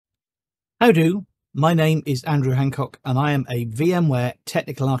How do? My name is Andrew Hancock and I am a VMware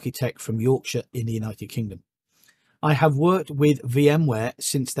technical architect from Yorkshire in the United Kingdom. I have worked with VMware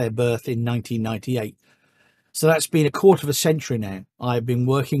since their birth in 1998. So that's been a quarter of a century now. I've been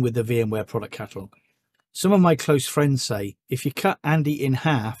working with the VMware product catalogue. Some of my close friends say if you cut Andy in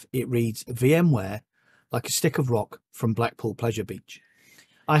half, it reads VMware like a stick of rock from Blackpool Pleasure Beach.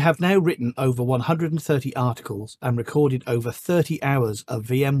 I have now written over 130 articles and recorded over 30 hours of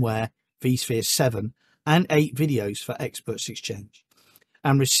VMware vSphere 7 and 8 videos for Experts Exchange,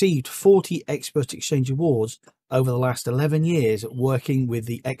 and received 40 Expert Exchange awards over the last 11 years working with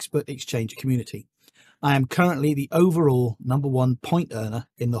the Expert Exchange community. I am currently the overall #1 point earner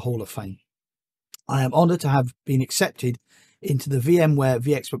in the Hall of Fame. I am honoured to have been accepted into the VMware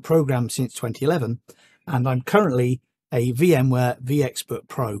vExpert program since 2011, and I'm currently a VMware vExpert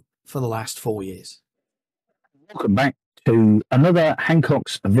Pro for the last 4 years. Welcome back to another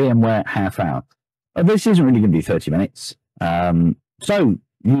Hancock's VMware half hour. This isn't really going to be 30 minutes. So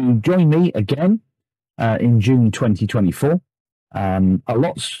you join me again in June 2024. A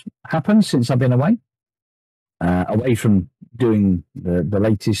lot's happened since I've been away from doing the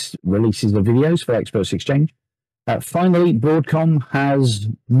latest releases of videos for Experts Exchange. Finally, Broadcom has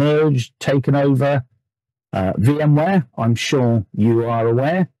merged, taken over VMware. I'm sure you are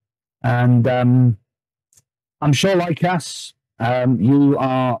aware. And I'm sure, like us, you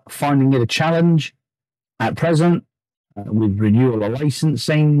are finding it a challenge at present with renewal of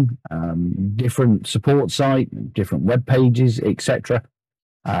licensing, different support site, different web pages, etc.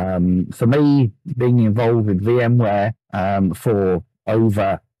 For me, being involved with VMware for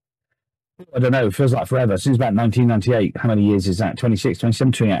over, I don't know, it feels like forever, since about 1998. How many years is that? 26,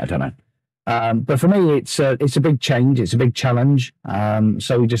 27, 28, I don't know. But for me, it's a big change. It's a big challenge.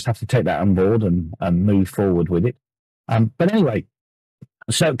 So we just have to take that on board and move forward with it. But anyway,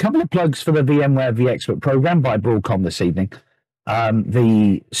 so a couple of plugs for the VMware vExpert program by Broadcom this evening.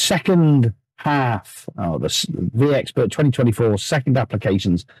 The second half of the vExpert 2024 second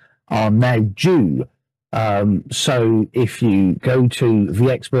applications are now due. So if you go to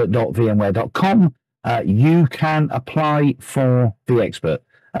vexpert.vmware.com, you can apply for vExpert.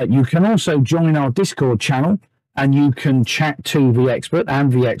 You can also join our Discord channel and you can chat to vExpert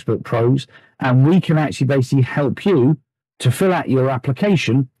and vExpert Pros, and we can actually basically help you to fill out your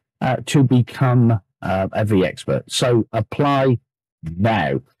application to become a vExpert. So apply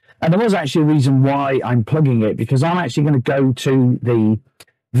now. And there was actually a reason why I'm plugging it, because I'm actually going to go to the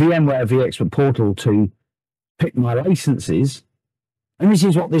VMware vExpert portal to pick my licenses. And this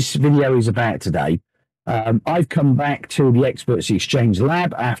is what this video is about today. I've come back to the Experts Exchange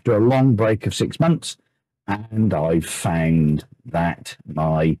lab after a long break of 6 months, and I've found that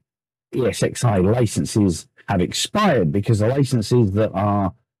my ESXi licenses have expired because the licenses that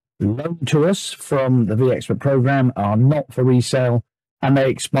are loaned to us from the vExpert program are not for resale, and they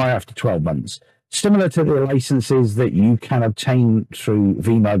expire after 12 months. Similar to the licenses that you can obtain through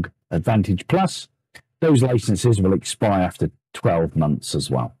vMug Advantage Plus, those licenses will expire after 12 months as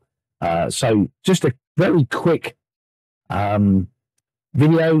well. So just a very quick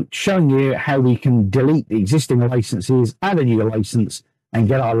video showing you how we can delete the existing licenses, add a new license, and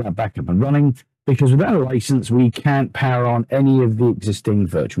get our lab back up and running, because without a license, we can't power on any of the existing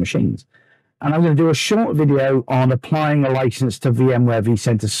virtual machines. And I'm going to do a short video on applying a license to VMware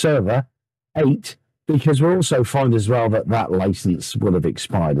vCenter Server 8, because we'll also find as well that that license will have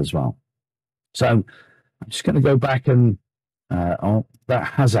expired as well. So I'm just going to go back and that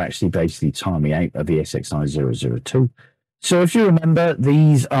has actually basically timed me out of the ESXi 002. So if you remember,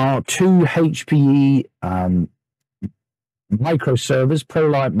 these are two HPE microservers,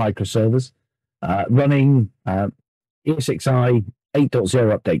 ProLiant microservers, running ESXi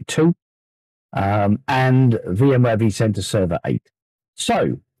 8.0 Update 2 and VMware vCenter Server 8.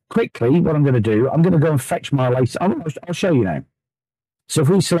 So quickly, what I'm going to do, I'm going to go and fetch my license. I'll show you now. So if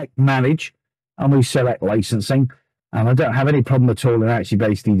we select Manage and we select Licensing, and I don't have any problem at all in actually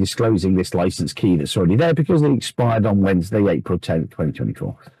basically disclosing this license key that's already there, because it expired on Wednesday, April 10th,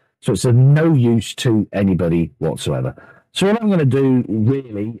 2024. So it's of no use to anybody whatsoever. So what I'm going to do,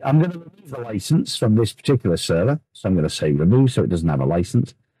 really, I'm going to remove the license from this particular server. So I'm going to say remove, so it doesn't have a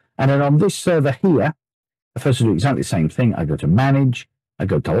license. And then on this server here, first I do exactly the same thing. I go to Manage, I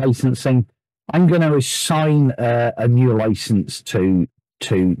go to Licensing. I'm going to assign a new license to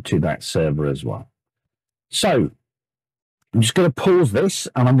that server as well. So I'm just going to pause this,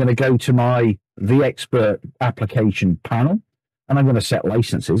 and I'm going to go to my vExpert application panel, and I'm going to set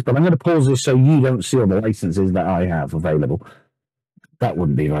licenses, but I'm going to pause this so you don't see all the licenses that I have available. That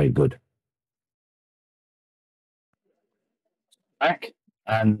wouldn't be very good. Back.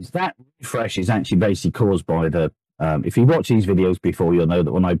 And that refresh is actually basically caused by the, if you watch these videos before, you'll know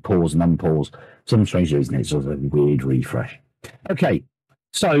that when I pause and unpause, some strange reason it's sort of a weird refresh. Okay,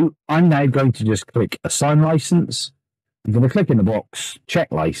 so I'm now going to just click assign license. I'm going to click in the box,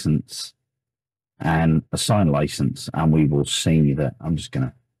 check license, and assign license, and we will see that I'm just going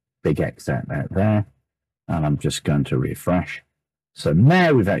to big X that there, and I'm just going to refresh. So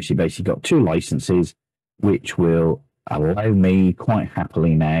now we've actually basically got 2 licenses, which will allow me quite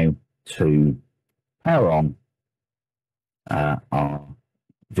happily now to power on our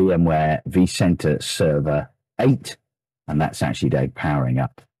VMware vCenter Server 8, and that's actually now powering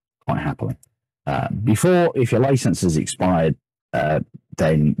up quite happily. Before, if your license has expired,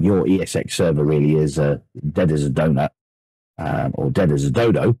 then your ESX server really is dead as a donut, or dead as a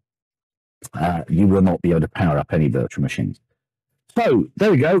dodo. You will not be able to power up any virtual machines. So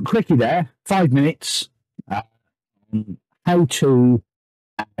there we go, quickie there, 5 minutes. How to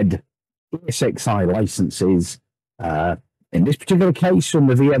add ESXi licenses, in this particular case from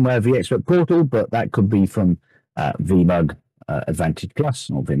the VMware vExpert portal, but that could be from vMug Advantage Plus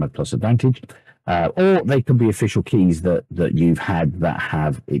or vMug Plus Advantage, or they could be official keys that you've had that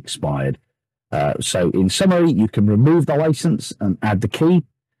have expired. So in summary, you can remove the license and add the key,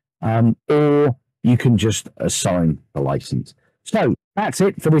 or you can just assign the license. So that's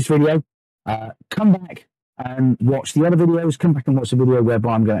it for this video. Come back and watch the other videos. Come back and watch the video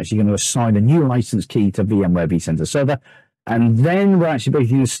whereby I'm actually going to assign a new license key to VMware vCenter Server. And then we're actually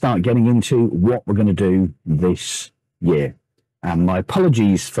basically going to start getting into what we're going to do this year. And my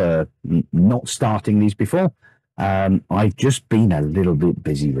apologies for not starting these before. I've just been a little bit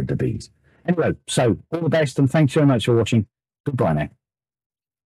busy with the bees. Anyway, so all the best and thanks very much for watching. Goodbye now.